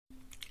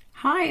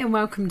Hi and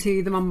welcome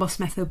to the Mum Boss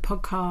Method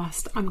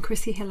podcast. I'm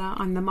Chrissy Hiller,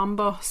 I'm the Mum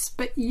Boss,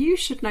 but you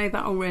should know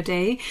that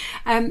already.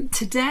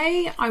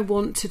 Today I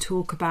want to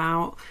talk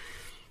about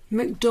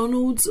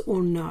McDonald's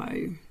or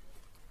no.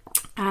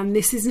 And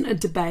this isn't a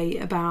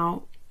debate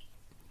about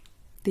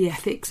the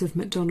ethics of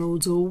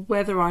McDonald's or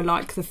whether I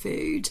like the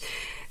food.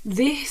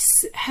 This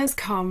has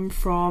come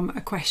from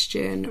a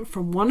question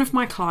from one of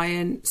my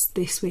clients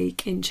this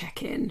week in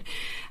check-in.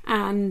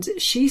 And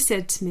she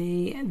said to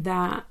me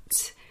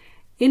that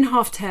in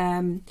half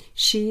term,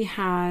 she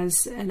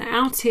has an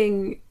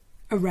outing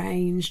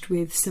arranged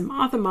with some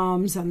other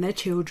mums and their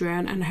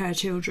children and her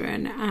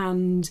children,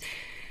 and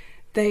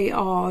they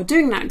are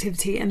doing an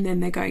activity and then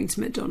they're going to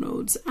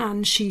McDonald's,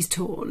 and she's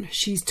torn.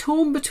 She's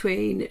torn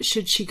between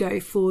should she go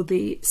for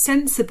the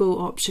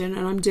sensible option,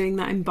 and I'm doing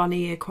that in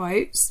bunny ear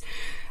quotes,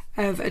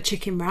 of a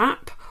chicken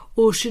wrap,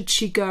 or should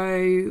she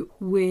go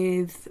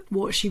with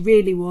what she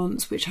really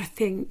wants, which I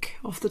think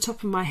off the top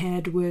of my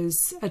head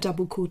was a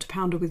double quarter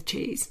pounder with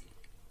cheese.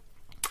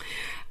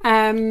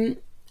 And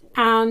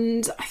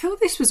I thought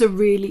this was a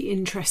really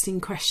interesting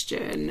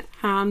question,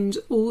 and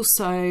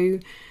also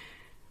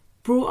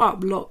brought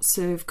up lots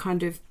of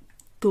kind of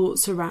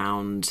thoughts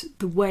around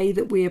the way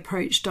that we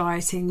approach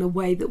dieting, the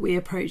way that we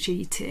approach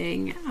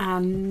eating,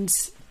 and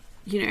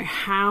you know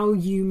how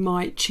you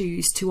might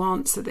choose to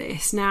answer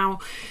this. Now,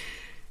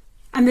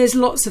 and there's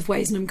lots of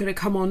ways, and I'm going to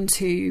come on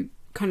to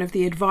kind of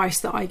the advice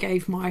that I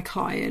gave my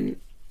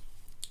client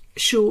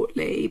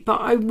shortly,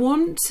 but I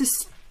want to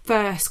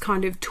first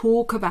kind of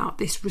talk about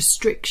this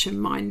restriction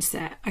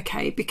mindset,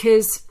 okay?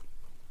 Because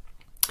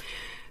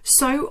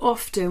so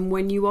often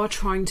when you are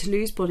trying to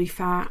lose body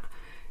fat,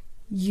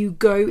 you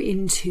go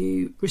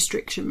into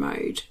restriction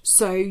mode.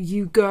 So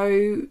you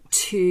go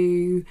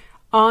to,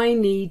 I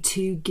need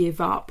to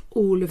give up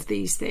all of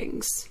these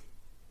things.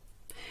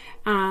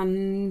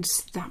 And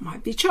that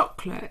might be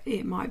chocolate,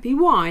 it might be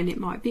wine, it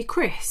might be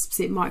crisps,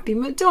 it might be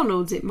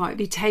McDonald's, it might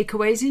be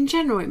takeaways in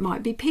general, it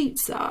might be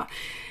pizza.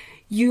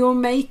 You're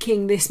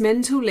making this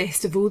mental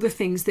list of all the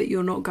things that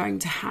you're not going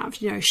to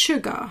have, you know,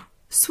 sugar,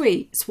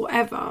 sweets,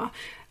 whatever.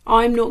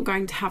 I'm not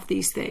going to have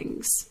these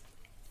things.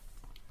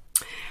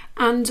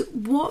 And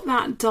what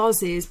that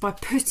does is, by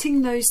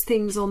putting those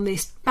things on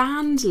this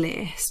banned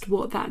list,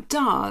 what that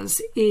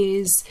does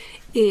is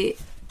it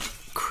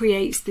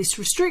creates this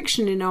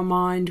restriction in our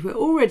mind. We're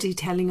already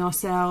telling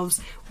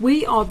ourselves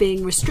we are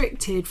being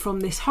restricted from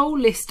this whole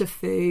list of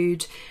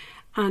food,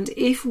 and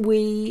if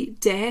we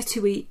dare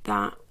to eat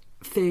that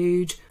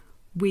food,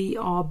 we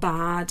are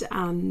bad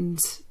and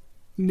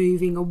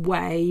moving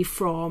away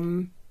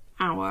from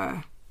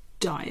our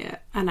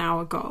diet and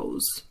our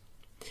goals.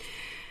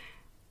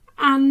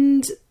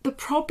 And the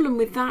problem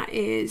with that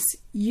is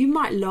you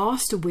might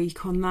last a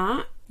week on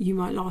that, you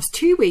might last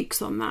 2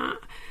 weeks on that,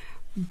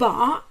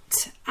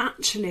 but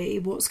actually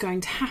what's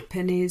going to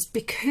happen is,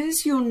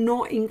 because you're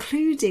not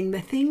including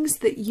the things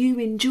that you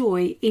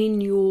enjoy in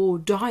your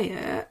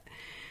diet,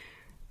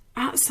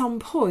 at some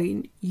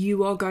point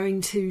you are going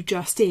to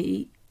just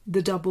eat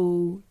the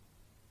double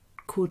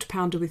quarter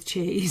pounder with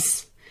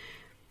cheese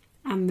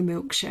and the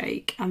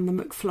milkshake and the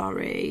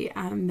McFlurry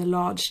and the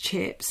large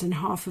chips and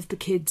half of the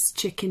kids'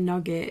 chicken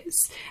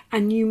nuggets,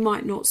 and you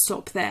might not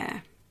stop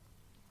there.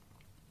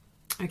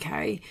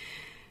 Okay.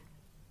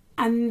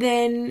 And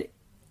then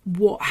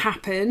what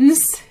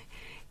happens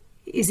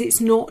is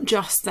it's not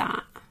just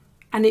that.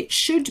 And it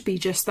should be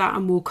just that,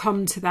 and we'll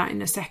come to that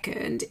in a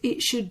second.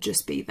 It should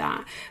just be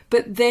that.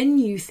 But then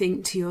you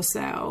think to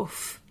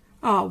yourself,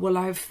 oh, well,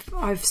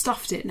 I've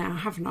stuffed it now,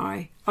 haven't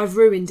I? I've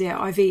ruined it.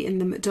 I've eaten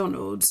the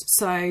McDonald's.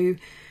 So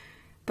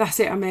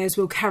that's it. I may as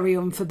well carry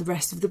on for the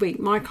rest of the week.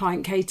 My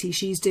client, Katie,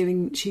 she's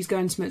going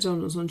to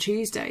McDonald's on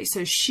Tuesday.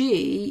 So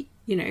she,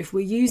 you know, if we're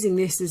using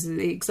this as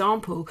the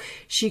example,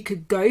 she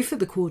could go for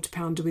the quarter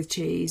pounder with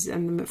cheese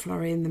and the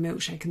McFlurry and the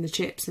milkshake and the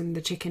chips and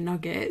the chicken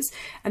nuggets,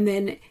 and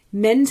then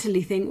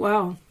mentally think,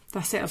 well,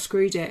 that's it, I've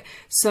screwed it.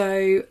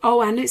 So,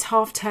 and it's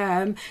half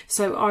term,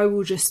 so I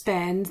will just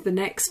spend the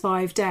next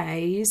 5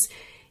 days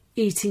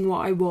eating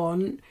what I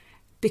want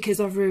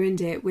because I've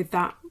ruined it with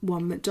that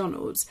one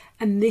McDonald's.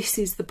 And this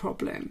is the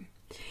problem.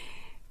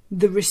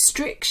 The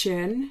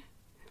restriction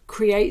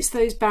creates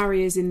those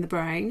barriers in the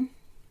brain,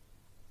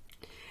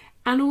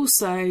 and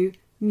also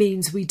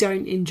means we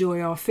don't enjoy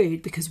our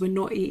food because we're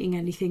not eating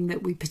anything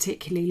that we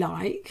particularly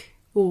like,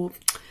 or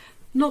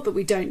not that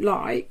we don't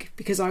like,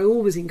 because I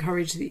always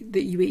encourage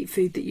that you eat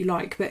food that you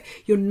like, but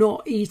you're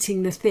not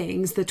eating the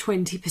things, the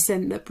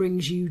 20% that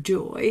brings you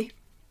joy.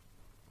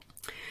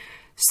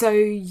 So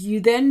you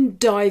then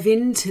dive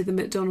into the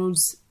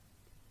McDonald's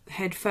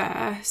head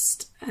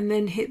first and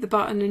then hit the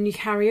button and you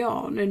carry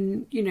on.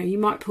 And, you know, you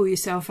might pull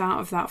yourself out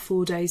of that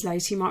 4 days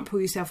later. You might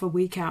pull yourself a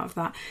week out of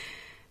that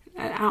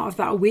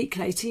a week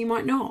later. You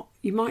might not.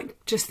 You might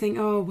just think,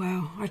 oh,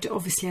 well,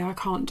 obviously I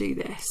can't do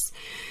this.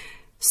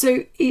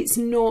 So it's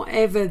not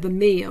ever the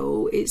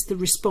meal, it's the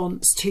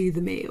response to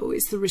the meal.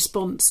 It's the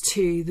response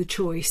to the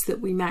choice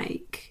that we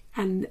make.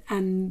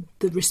 And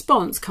the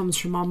response comes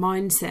from our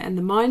mindset, and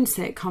the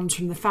mindset comes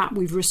from the fact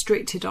we've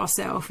restricted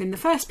ourselves in the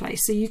first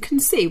place. So you can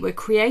see we're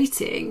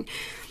creating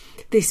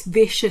this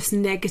vicious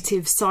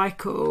negative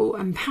cycle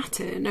and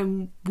pattern,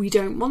 and we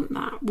don't want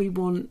that. We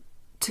want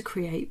to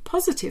create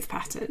positive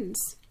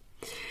patterns.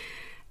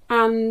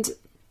 And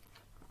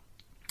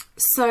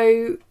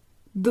so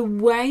the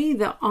way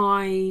that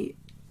I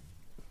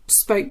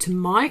spoke to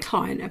my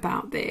client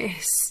about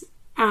this,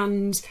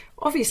 and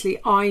obviously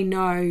I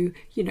know,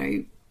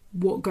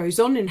 what goes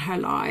on in her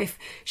life.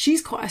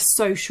 She's quite a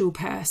social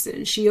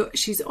person.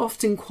 She's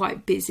often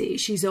quite busy.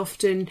 She's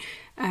often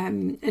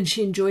and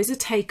she enjoys a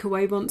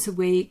takeaway once a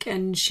week,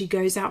 and she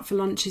goes out for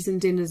lunches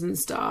and dinners and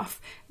stuff,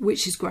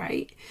 which is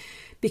great,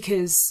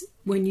 because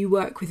when you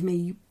work with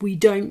me, we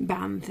don't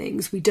ban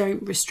things, we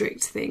don't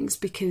restrict things,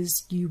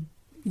 because you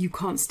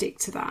can't stick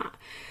to that.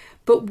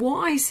 But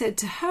what I said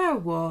to her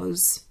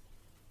was,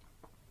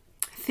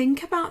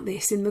 think about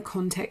this in the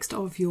context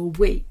of your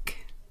week.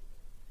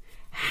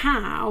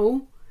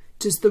 How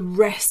does the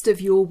rest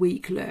of your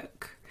week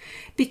look?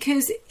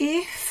 Because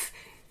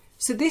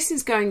so this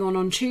is going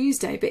on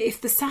Tuesday, but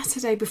if the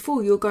Saturday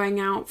before you're going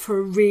out for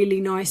a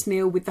really nice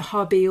meal with the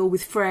hubby or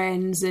with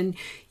friends, and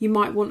you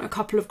might want a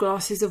couple of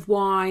glasses of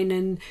wine,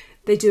 and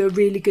they do a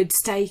really good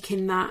steak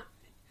in that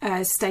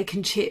steak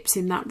and chips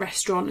in that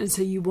restaurant, and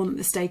so you want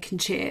the steak and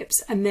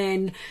chips, and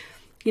then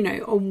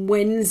on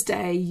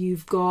Wednesday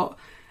you've got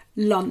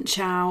lunch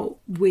out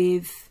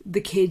with the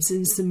kids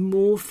and some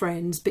more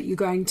friends, but you're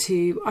going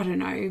to, I don't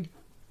know,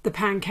 the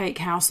Pancake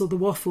House or the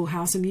Waffle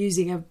House. I'm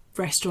using a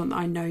restaurant that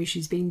I know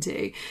she's been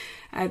to,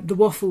 the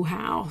Waffle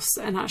House,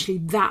 and actually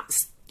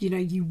that's,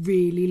 you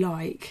really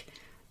like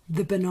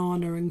the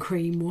banana and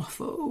cream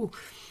waffle.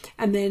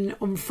 And then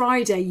on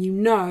Friday,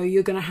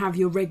 you're going to have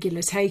your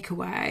regular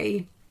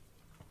takeaway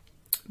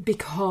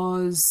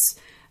because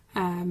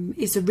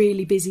it's a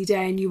really busy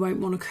day and you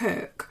won't want to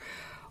cook.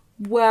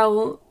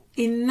 Well,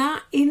 in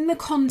the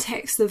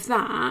context of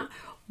that,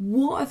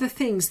 what are the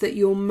things that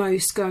you're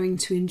most going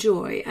to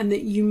enjoy and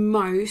that you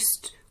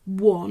most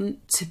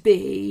want to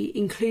be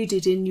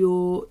included in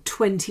your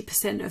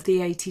 20% of the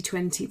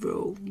 80-20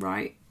 rule,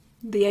 right?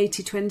 The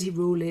 80-20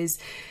 rule is,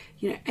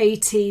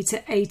 80 to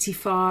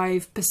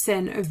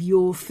 85% of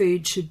your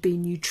food should be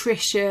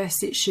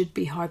nutritious. It should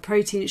be high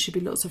protein. It should be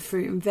lots of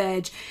fruit and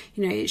veg.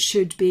 It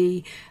should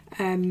be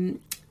on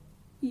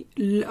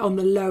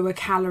the lower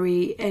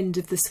calorie end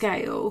of the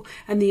scale,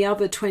 and the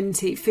other 15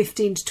 to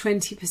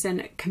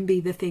 20% can be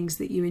the things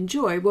that you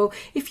enjoy. Well,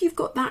 if you've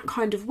got that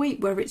kind of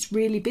week where it's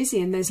really busy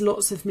and there's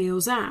lots of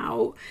meals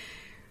out,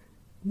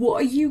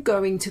 what are you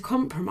going to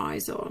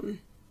compromise on?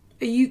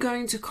 Are you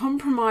going to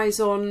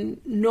compromise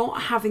on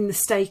not having the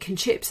steak and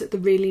chips at the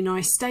really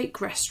nice steak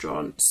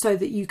restaurant so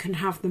that you can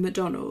have the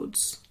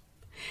McDonald's?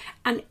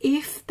 And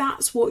if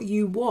that's what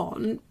you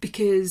want,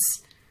 because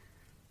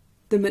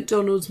the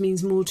McDonald's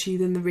means more to you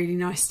than the really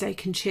nice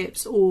steak and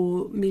chips,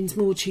 or means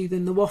more to you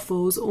than the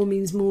waffles, or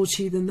means more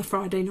to you than the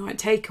Friday night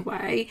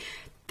takeaway,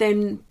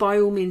 then by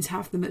all means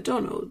have the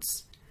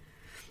McDonald's.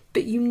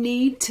 But we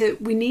need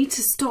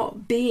to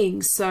stop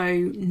being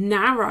so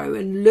narrow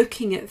and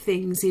looking at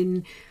things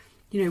in,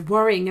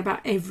 worrying about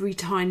every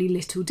tiny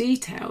little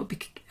detail,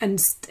 and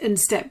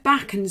step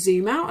back and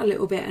zoom out a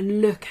little bit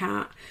and look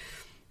at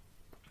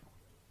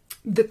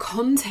the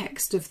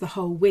context of the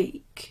whole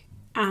week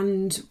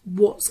and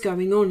what's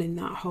going on in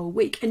that whole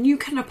week. And you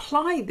can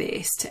apply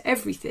this to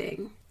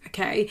everything,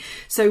 okay?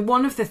 So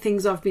one of the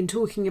things I've been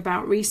talking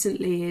about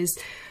recently is,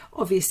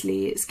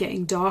 obviously it's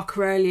getting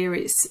darker earlier,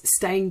 it's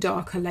staying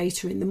darker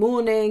later in the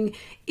morning.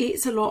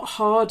 It's a lot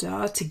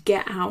harder to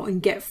get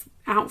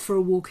out for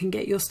a walk and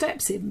get your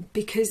steps in,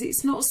 because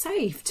it's not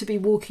safe to be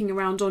walking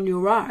around on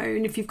your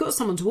own. If you've got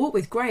someone to walk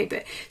with, great,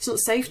 but it's not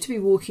safe to be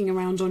walking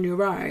around on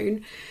your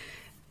own.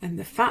 And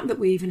the fact that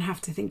we even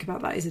have to think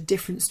about that is a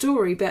different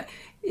story, but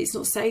it's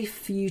not safe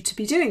for you to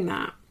be doing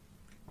that.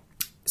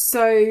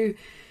 So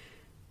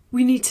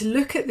we need to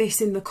look at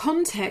this in the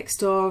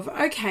context of,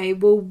 okay,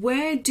 well,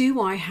 where do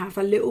I have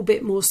a little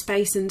bit more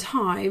space and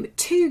time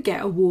to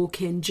get a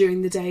walk in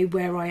during the day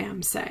where I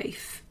am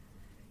safe?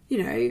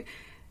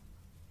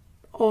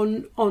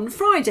 On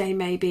Friday,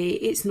 maybe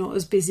it's not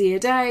as busy a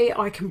day.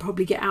 I can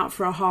probably get out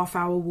for a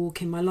half-hour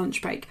walk in my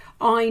lunch break.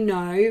 I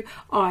know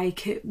I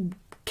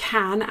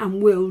can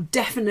and will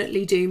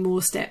definitely do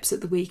more steps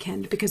at the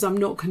weekend because I'm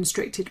not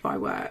constricted by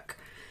work.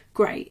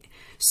 Great.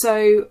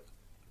 So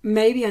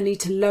maybe I need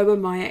to lower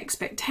my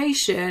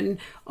expectation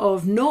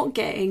of not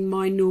getting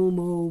my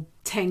normal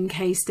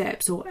 10k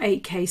steps or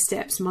 8k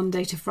steps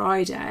Monday to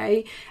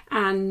Friday,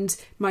 and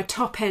my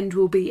top end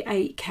will be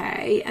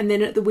 8k, and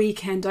then at the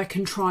weekend I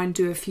can try and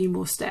do a few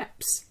more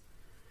steps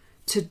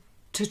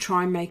to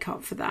try and make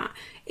up for that.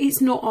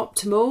 It's not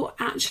optimal.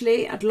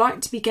 Actually, I'd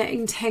like to be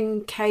getting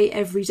 10k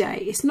every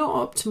day. It's not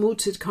optimal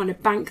to kind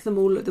of bank them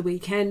all at the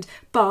weekend,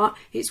 but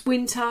it's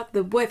winter,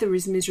 the weather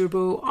is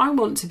miserable, I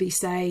want to be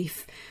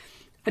safe,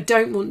 I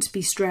don't want to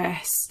be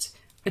stressed,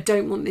 I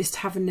don't want this to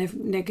have a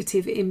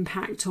negative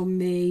impact on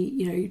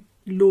me,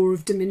 law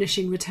of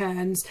diminishing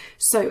returns.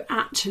 So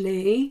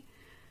actually,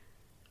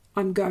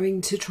 I'm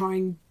going to try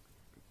and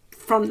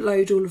front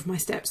load all of my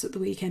steps at the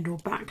weekend, or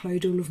back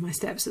load all of my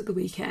steps at the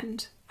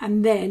weekend,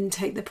 and then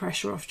take the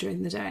pressure off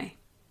during the day,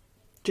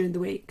 during the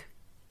week.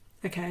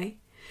 Okay.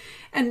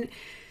 And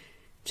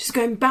just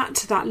going back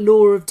to that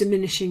law of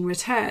diminishing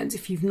returns,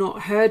 if you've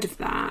not heard of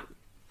that,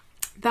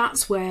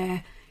 that's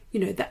where,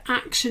 the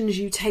actions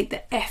you take,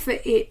 the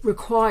effort it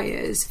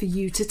requires for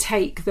you to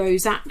take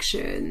those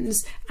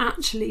actions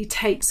actually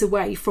takes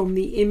away from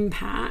the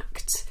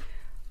impact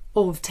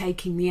of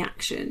taking the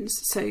actions.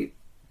 So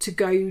to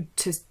go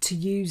to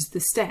use the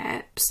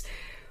steps,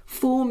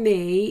 for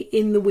me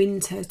in the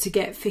winter to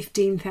get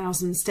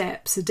 15,000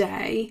 steps a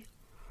day,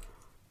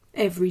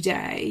 every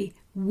day,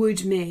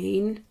 would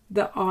mean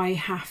that I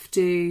have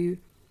to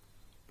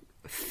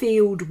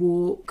field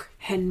walk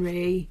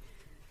Henry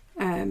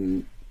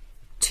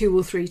 2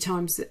 or 3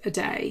 times a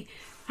day.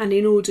 And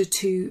in order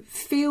to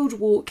field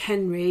walk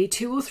Henry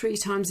 2 or 3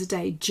 times a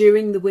day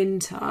during the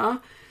winter,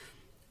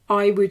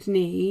 I would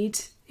need,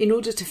 in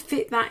order to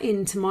fit that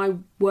into my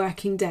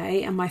working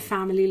day and my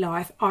family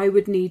life, I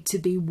would need to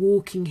be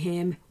walking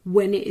him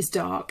when it is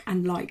dark,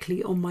 and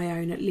likely on my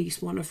own at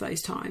least one of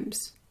those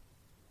times.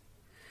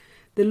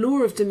 The law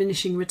of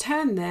diminishing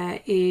return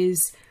there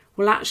is,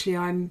 well, actually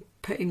I'm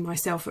putting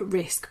myself at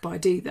risk by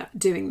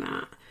doing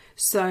that.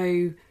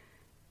 So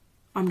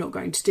I'm not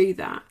going to do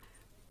that.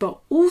 But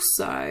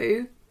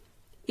also,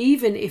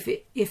 even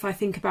if I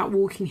think about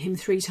walking him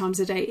 3 times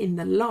a day in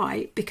the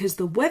light, because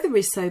the weather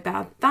is so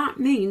bad, that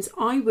means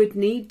I would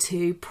need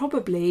to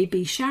probably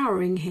be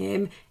showering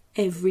him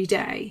every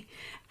day.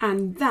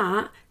 And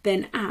that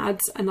then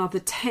adds another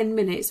 10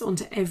 minutes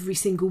onto every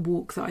single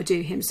walk that I do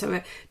with him.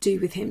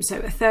 So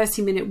a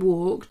 30-minute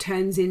walk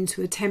turns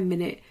into a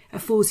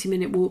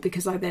 40-minute walk,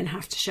 because I then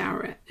have to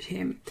shower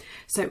him.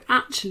 So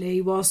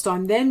actually, whilst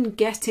I'm then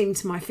getting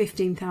to my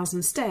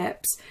 15,000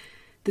 steps,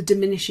 the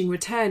diminishing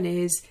return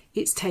is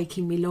it's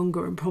taking me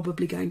longer and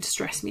probably going to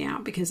stress me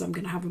out, because I'm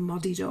going to have a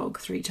muddy dog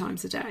 3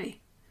 times a day.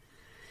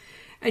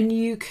 And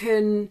you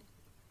can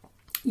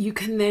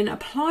then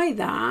apply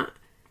that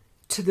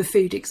to the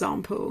food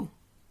example,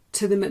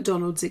 to the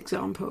McDonald's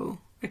example.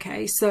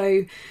 Okay,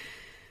 so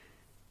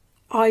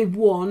I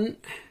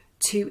want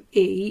to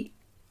eat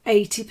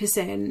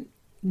 80%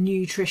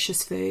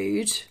 nutritious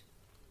food.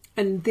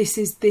 And this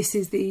is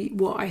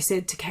what I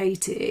said to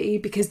Katie,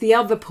 because the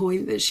other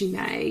point that she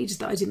made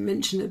that I didn't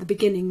mention at the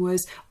beginning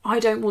was, I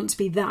don't want to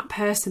be that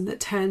person that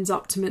turns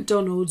up to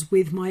McDonald's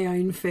with my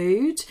own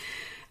food.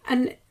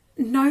 And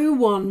no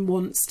one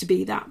wants to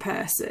be that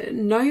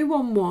person.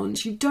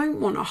 You don't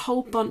want a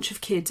whole bunch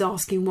of kids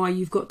asking why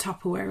you've got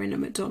Tupperware in a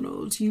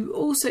McDonald's. You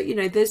also,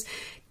 there's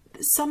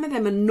some of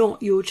them are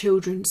not your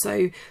children.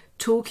 So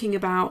talking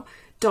about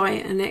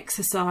diet and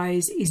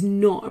exercise is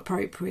not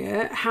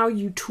appropriate. How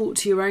you talk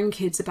to your own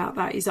kids about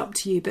that is up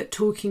to you, but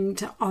talking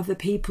to other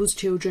people's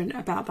children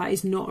about that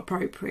is not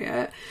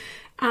appropriate.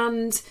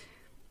 And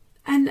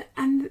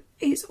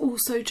it's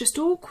also just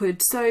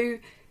awkward. So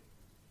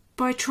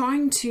by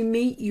trying to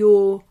meet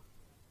your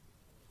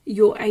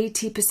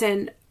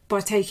 80% by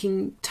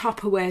taking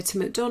Tupperware to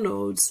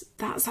McDonald's,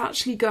 that's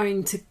actually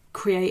going to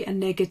create a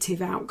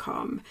negative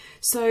outcome.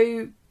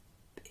 So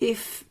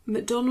if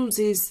McDonald's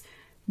is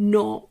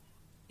not,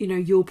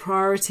 your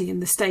priority,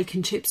 and the steak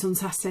and chips on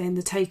Saturday and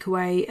the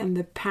takeaway and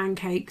the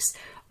pancakes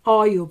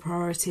are your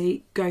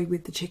priority, go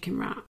with the chicken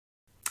wrap.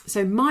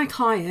 So my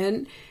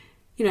client,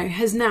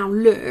 has now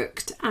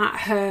looked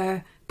at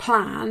her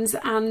plans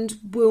and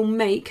will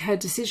make her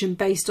decision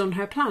based on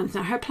her plans.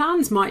 Now, her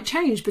plans might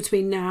change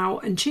between now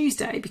and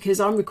Tuesday,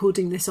 because I'm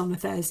recording this on a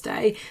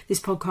Thursday.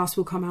 This podcast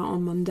will come out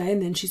on Monday, and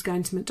then she's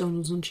going to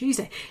McDonald's on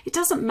Tuesday. It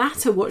doesn't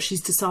matter what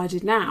she's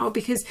decided now,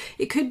 because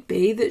it could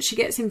be that she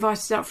gets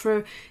invited out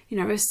for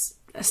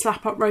a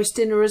slap-up roast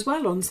dinner as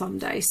well on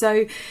Sunday.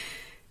 So,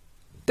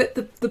 but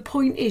the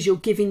point is, you're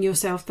giving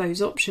yourself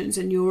those options,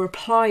 and you're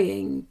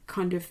applying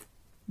kind of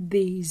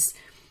these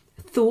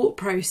thought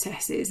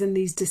processes and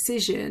these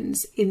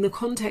decisions in the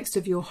context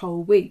of your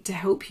whole week to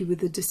help you with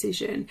the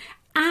decision.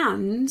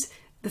 And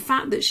the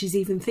fact that she's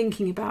even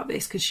thinking about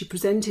this, because she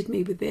presented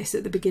me with this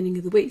at the beginning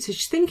of the week, so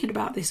she's thinking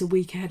about this a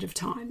week ahead of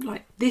time.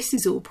 Like, this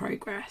is all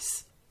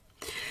progress.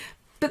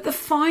 But the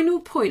final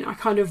point I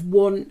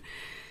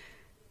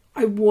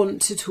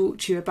want to talk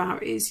to you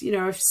about is,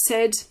 I've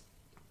said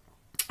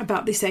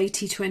about this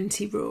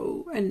 80-20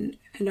 rule, and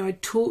I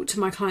talk to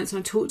my clients, and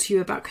I talk to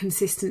you about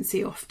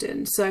consistency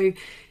often. So,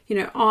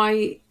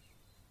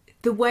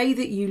 the way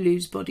that you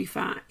lose body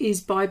fat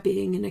is by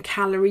being in a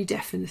calorie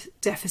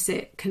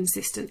deficit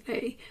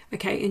consistently.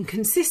 Okay, and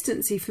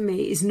consistency for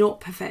me is not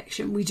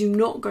perfection. We do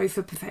not go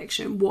for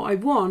perfection. What I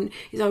want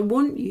is, I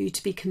want you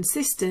to be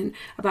consistent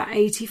about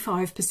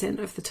 85%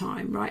 of the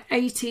time, right?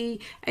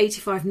 80,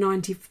 85,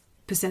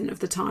 90% of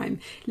the time,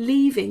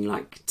 leaving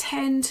like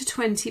 10 to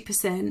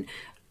 20%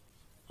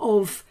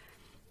 of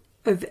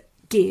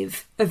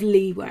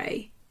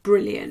leeway.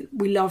 Brilliant.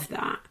 We love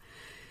that.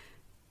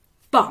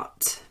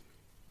 But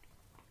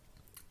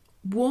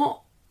what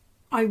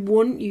I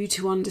want you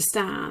to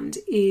understand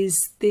is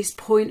this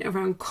point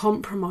around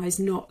compromise,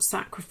 not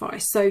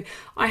sacrifice. So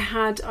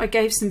I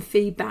gave some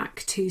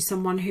feedback to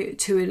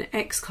an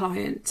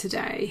ex-client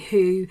today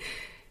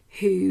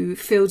who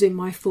filled in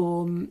my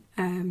form,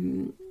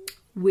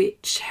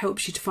 which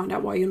helps you to find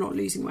out why you're not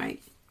losing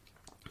weight.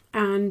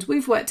 And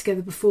we've worked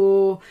together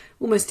before,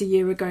 almost a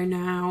year ago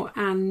now,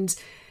 and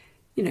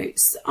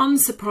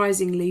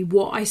unsurprisingly,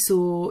 what I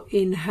saw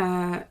in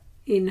her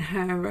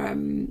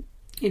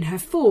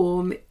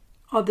form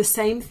are the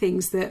same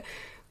things that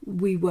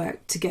we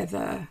worked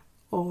together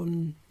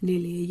on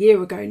nearly a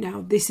year ago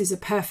now. This is a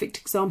perfect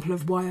example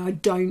of why I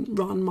don't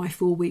run my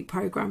 4-week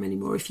program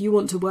anymore. If you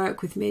want to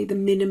work with me, the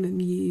minimum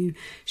you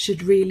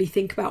should really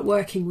think about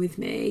working with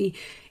me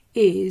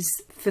is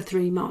for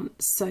 3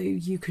 months. So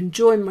you can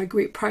join my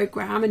group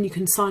program and you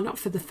can sign up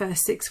for the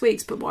first 6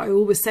 weeks. But what I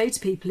always say to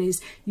people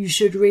is you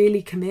should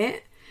really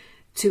commit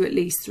to at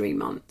least 3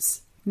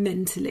 months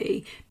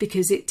mentally,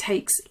 because it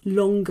takes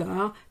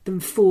longer than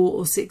 4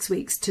 or 6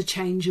 weeks to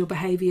change your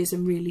behaviours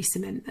and really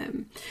cement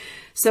them.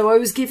 So I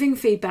was giving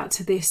feedback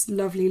to this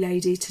lovely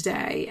lady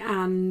today,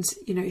 and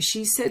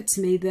she said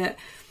to me that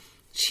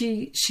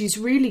she's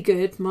really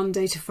good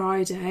Monday to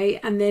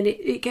Friday, and then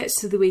it gets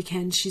to the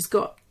weekend,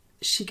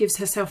 she gives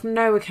herself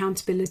no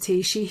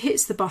accountability, she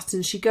hits the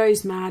button, she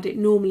goes mad. It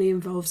normally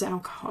involves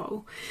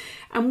alcohol.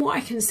 And what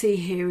I can see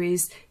here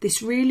is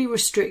this really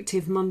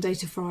restrictive Monday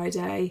to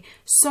Friday,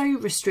 so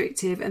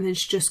restrictive, and then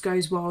she just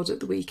goes wild at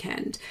the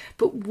weekend.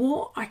 But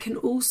what I can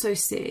also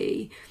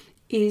see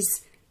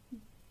is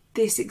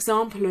this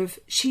example of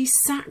she's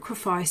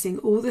sacrificing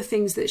all the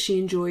things that she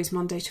enjoys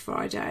Monday to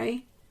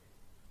Friday,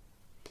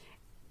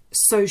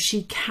 so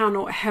she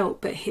cannot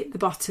help but hit the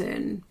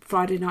button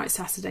Friday night,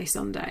 Saturday,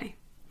 Sunday.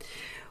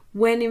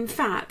 When in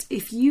fact,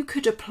 if you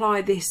could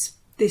apply this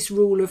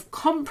rule of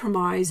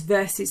compromise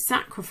versus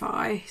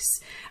sacrifice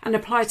and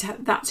apply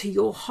that to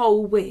your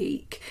whole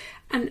week,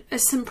 and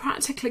as some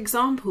practical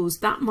examples,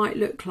 that might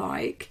look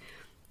like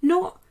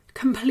not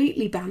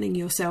completely banning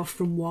yourself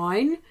from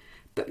wine,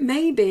 but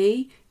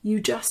maybe you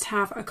just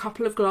have a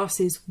couple of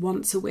glasses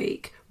once a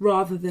week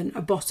rather than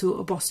a bottle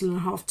and a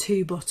half,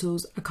 2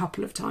 bottles a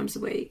couple of times a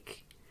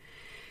week.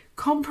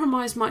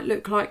 Compromise might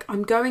look like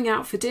I'm going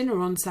out for dinner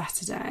on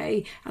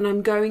Saturday and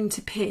I'm going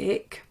to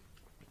pick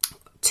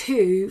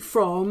 2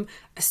 from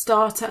a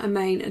starter, a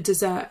main, a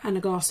dessert and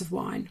a glass of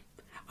wine.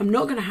 I'm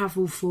not going to have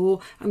all 4.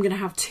 I'm going to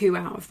have 2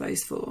 out of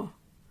those 4.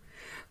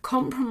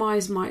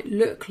 Compromise might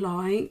look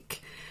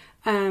like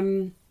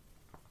I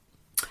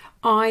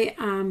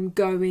am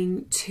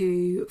going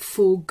to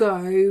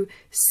forego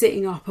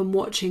sitting up and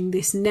watching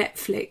this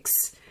Netflix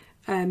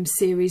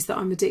series that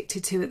I'm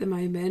addicted to at the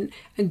moment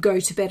and go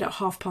to bed at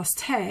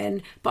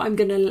 10:30, but I'm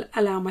going to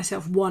allow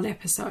myself 1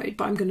 episode,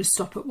 but I'm going to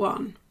stop at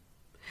 1.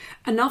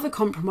 Another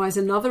compromise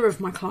another of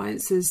my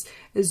clients has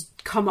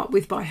come up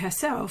with by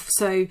herself.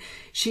 So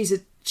she's a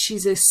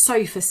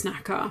sofa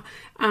snacker,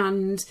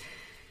 and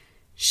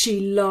she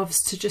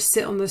loves to just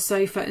sit on the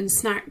sofa and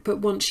snack, but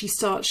once she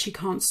starts she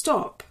can't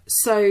stop.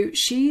 So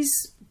she's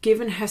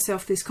given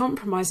herself this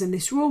compromise and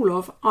this rule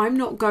of I'm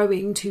not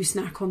going to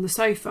snack on the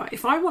sofa.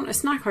 If I want a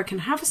snack, I can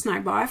have a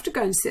snack, but I have to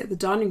go and sit at the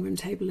dining room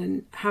table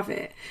and have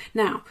it.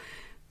 Now,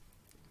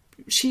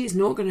 she is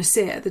not going to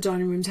sit at the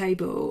dining room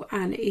table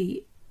and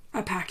eat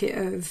a packet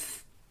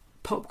of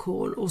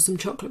popcorn or some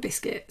chocolate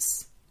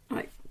biscuits.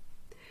 Like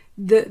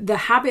the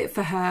habit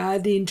for her,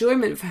 the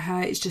enjoyment for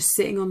her is just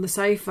sitting on the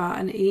sofa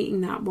and eating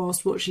that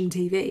whilst watching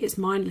TV. It's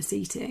mindless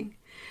eating.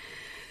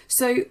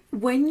 So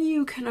when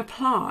you can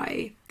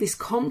apply this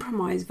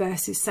compromise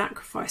versus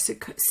sacrifice, so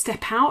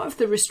step out of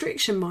the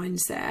restriction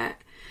mindset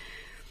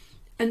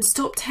and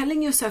stop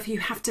telling yourself you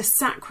have to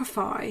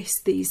sacrifice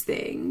these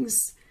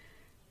things,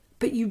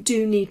 but you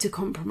do need to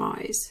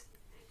compromise.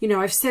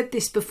 I've said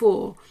this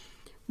before.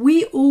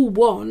 We all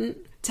want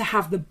to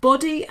have the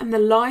body and the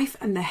life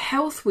and the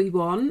health we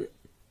want,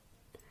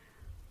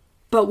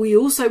 but we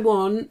also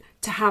want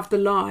to have the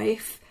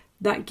life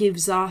that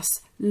gives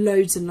us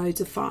loads and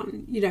loads of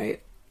fun.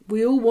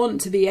 We all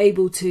want to be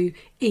able to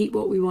eat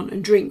what we want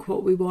and drink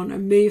what we want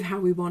and move how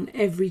we want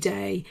every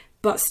day,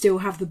 but still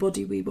have the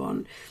body we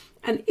want.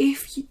 And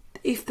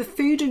if the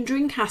food and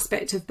drink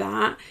aspect of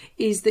that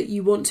is that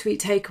you want to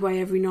eat takeaway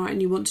every night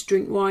and you want to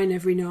drink wine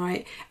every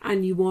night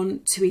and you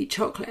want to eat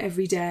chocolate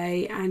every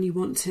day and you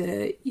want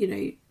to,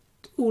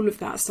 all of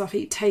that stuff,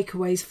 eat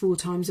takeaways 4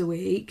 times a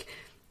week,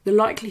 the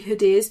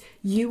likelihood is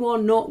you are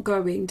not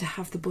going to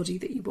have the body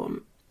that you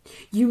want.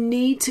 You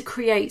need to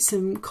create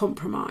some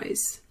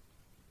compromise.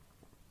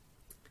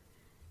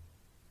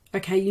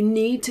 Okay, you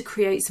need to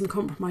create some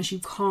compromise. You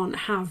can't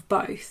have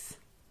both.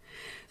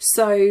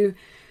 So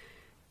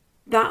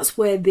that's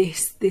where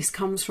this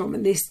comes from.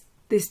 And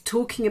this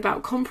talking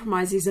about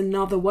compromise is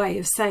another way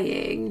of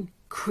saying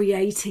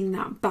creating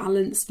that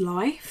balanced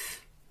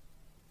life.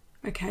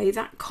 Okay,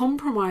 that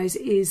compromise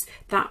is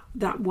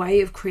that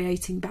way of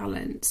creating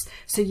balance.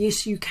 So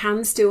yes, you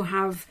can still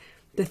have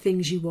the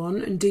things you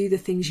want and do the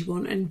things you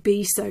want and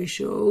be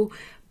social,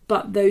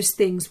 but those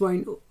things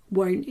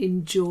won't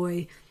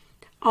enjoy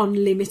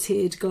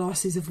unlimited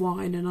glasses of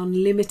wine and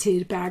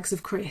unlimited bags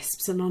of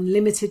crisps and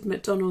unlimited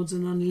McDonald's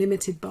and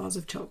unlimited bars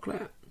of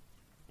chocolate.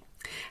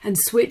 And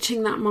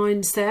switching that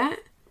mindset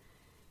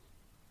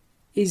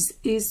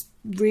is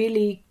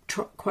really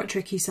quite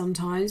tricky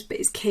sometimes, but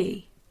it's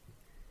key.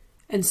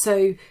 And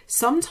so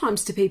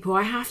sometimes to people,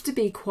 I have to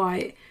be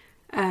quite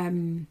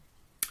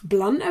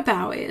blunt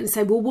about it and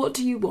say, well, what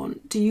do you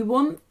want? Do you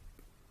want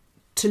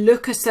to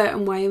look a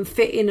certain way and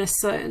fit in a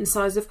certain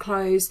size of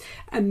clothes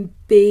and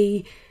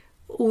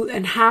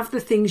have the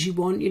things you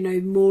want,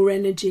 more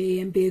energy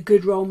and be a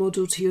good role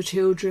model to your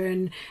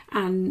children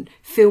and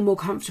feel more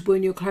comfortable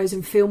in your clothes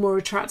and feel more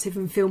attractive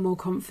and feel more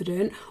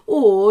confident?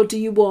 Or do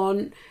you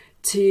want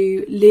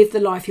to live the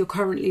life you're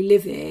currently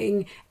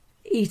living,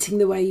 eating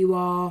the way you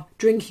are,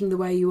 drinking the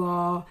way you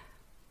are,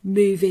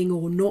 moving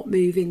or not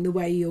moving the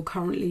way you're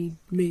currently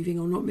moving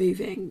or not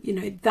moving?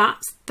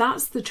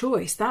 That's the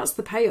choice. That's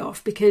the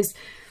payoff, because,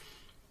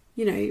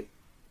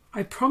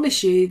 I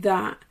promise you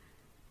that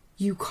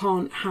you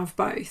can't have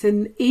both.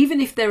 And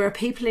even if there are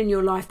people in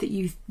your life that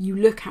you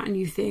look at and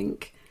you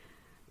think,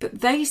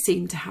 but they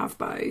seem to have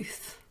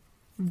both.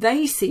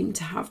 There's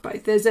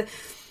a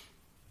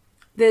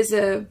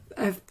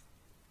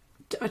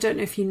I don't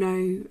know if you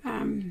know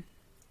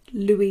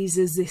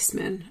Louisa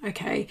Zisman.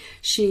 Okay,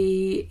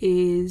 she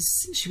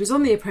was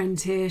on The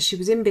Apprentice, she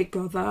was in Big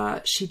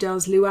Brother, she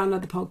does Luana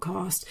the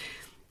podcast.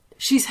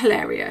 She's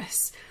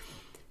hilarious.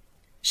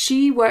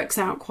 She works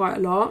out quite a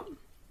lot.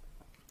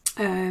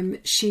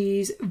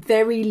 She's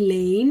very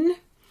lean,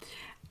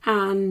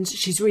 and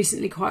she's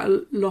recently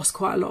lost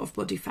quite a lot of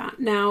body fat.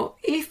 Now,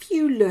 if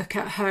you look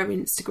at her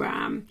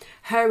Instagram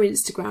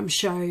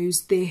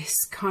shows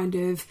this kind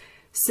of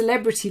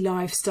celebrity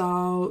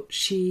lifestyle.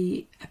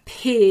 She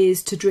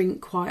appears to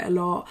drink quite a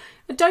lot.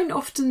 I don't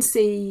often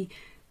see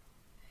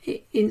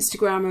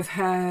Instagram of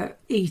her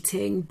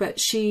eating, but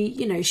she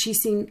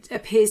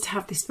appears to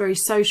have this very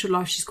social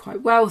life. She's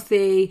quite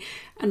wealthy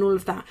and all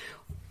of that.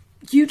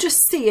 You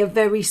just see a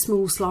very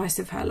small slice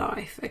of her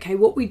life. Okay,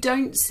 what we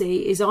don't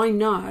see is, I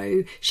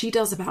know she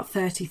does about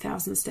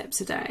 30,000 steps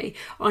a day.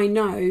 I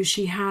know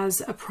she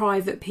has a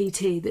private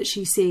PT that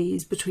she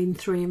sees between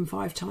 3 and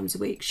 5 times a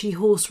week. She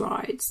horse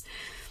rides.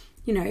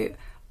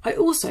 I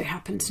also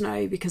happen to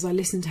know, because I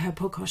listen to her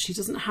podcast, she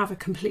doesn't have a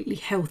completely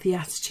healthy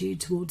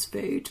attitude towards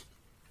food.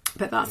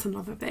 But that's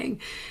another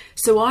thing.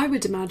 So I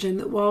would imagine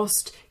that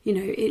whilst,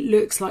 it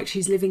looks like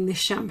she's living this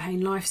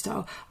champagne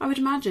lifestyle, I would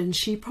imagine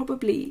she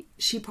probably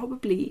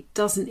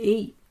doesn't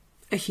eat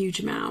a huge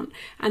amount.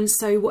 And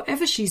so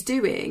whatever she's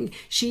doing,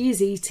 she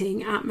is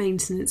eating at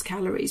maintenance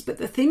calories. But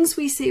the things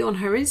we see on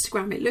her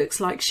Instagram, it looks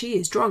like she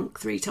is drunk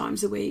 3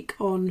 times a week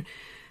on,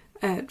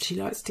 she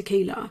likes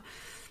tequila.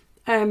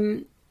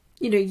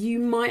 You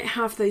might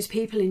have those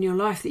people in your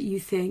life that you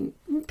think,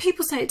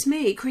 people say it to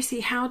me, Chrissy,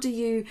 how do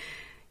you...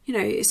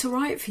 it's all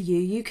right for you.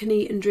 You can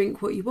eat and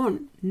drink what you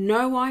want.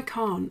 No, I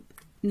can't.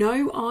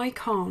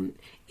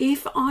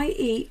 If I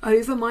eat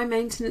over my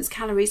maintenance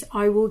calories,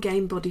 I will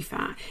gain body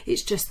fat.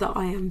 It's just that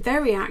I am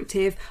very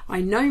active. I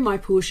know my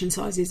portion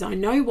sizes. I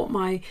know what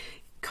my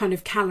kind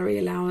of calorie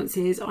allowance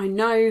is. I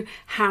know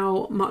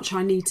how much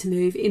I need to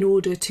move in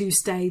order to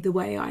stay the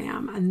way I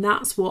am. And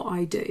that's what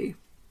I do.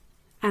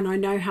 And I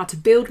know how to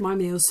build my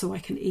meals so I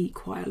can eat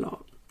quite a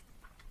lot.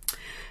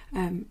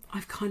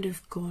 I've kind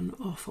of gone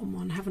off on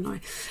one, haven't I?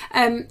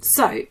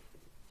 So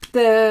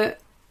the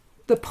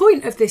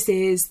point of this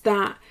is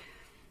that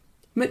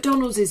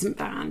McDonald's isn't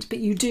banned, but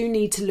you do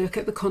need to look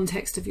at the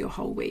context of your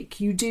whole week.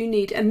 You do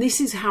need, and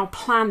this is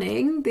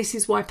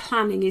why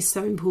planning is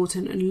so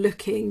important, and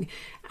looking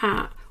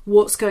at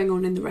what's going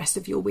on in the rest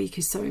of your week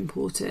is so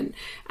important.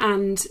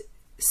 And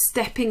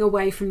stepping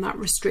away from that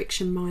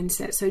restriction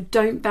mindset. So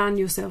don't ban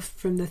yourself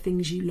from the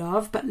things you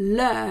love, but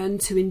learn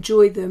to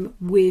enjoy them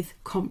with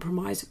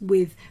compromise,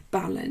 with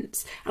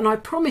balance. And I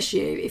promise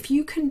you, if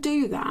you can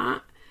do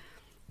that,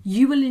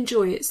 you will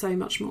enjoy it so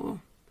much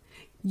more.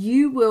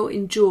 You will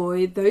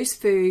enjoy those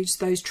foods,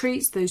 those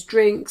treats, those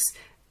drinks,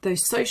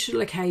 those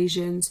social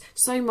occasions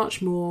so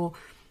much more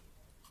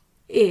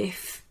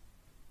if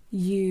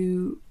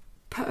you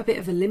put a bit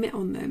of a limit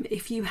on them,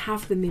 if you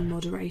have them in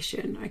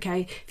moderation.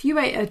 Okay, if you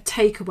ate a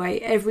takeaway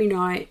every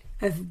night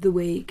of the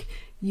week,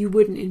 you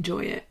wouldn't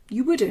enjoy it.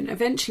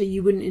 Eventually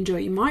you wouldn't enjoy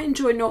it. You might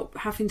enjoy not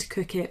having to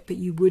cook it, but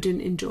you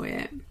wouldn't enjoy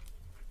it.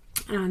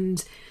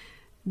 And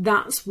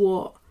that's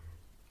what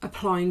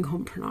applying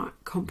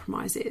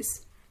compromise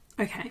is.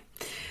 Okay,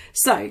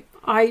 so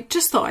I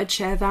just thought I'd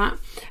share that.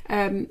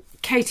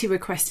 Katie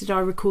requested I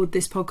record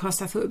this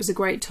podcast. I thought it was a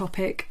great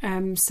topic.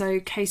 So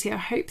Katie, I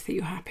hope that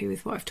you're happy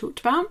with what I've talked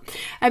about.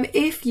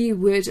 If you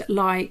would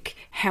like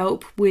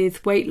help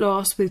with weight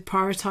loss, with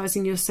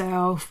prioritising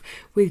yourself,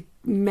 with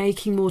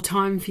making more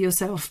time for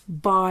yourself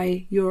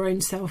by your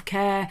own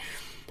self-care,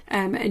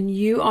 and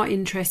you are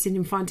interested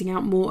in finding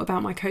out more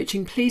about my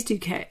coaching, please do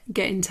get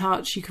in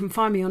touch. You can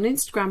find me on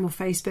Instagram or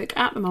Facebook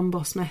at The Mum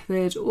Boss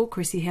Method or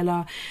Chrissy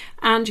Hiller,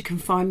 and you can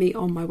find me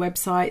on my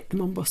website,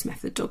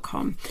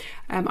 themumbossmethod.com.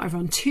 I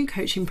run 2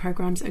 coaching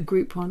programs, a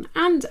group one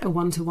and a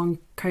one-to-one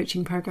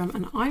coaching program,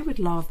 and I would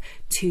love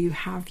to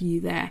have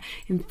you there.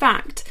 In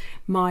fact,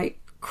 my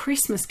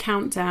Christmas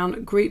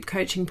countdown group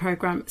coaching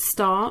program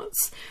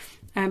starts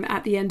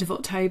at the end of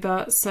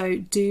October, so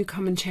do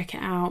come and check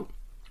it out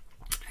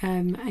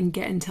and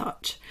get in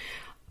touch.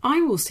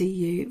 I will see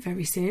you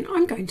very soon.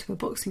 I'm going to a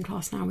boxing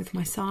class now with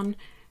my son.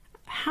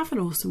 Have an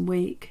awesome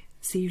week.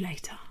 See you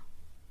later.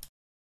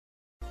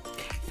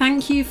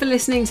 Thank you for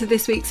listening to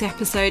this week's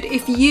episode.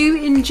 If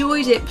you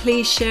enjoyed it,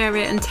 please share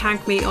it and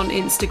tag me on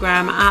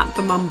Instagram at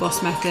The Mum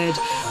Boss Method.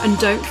 And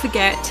don't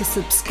forget to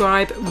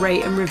subscribe,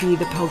 rate and review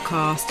the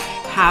podcast.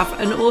 Have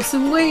an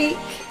awesome week.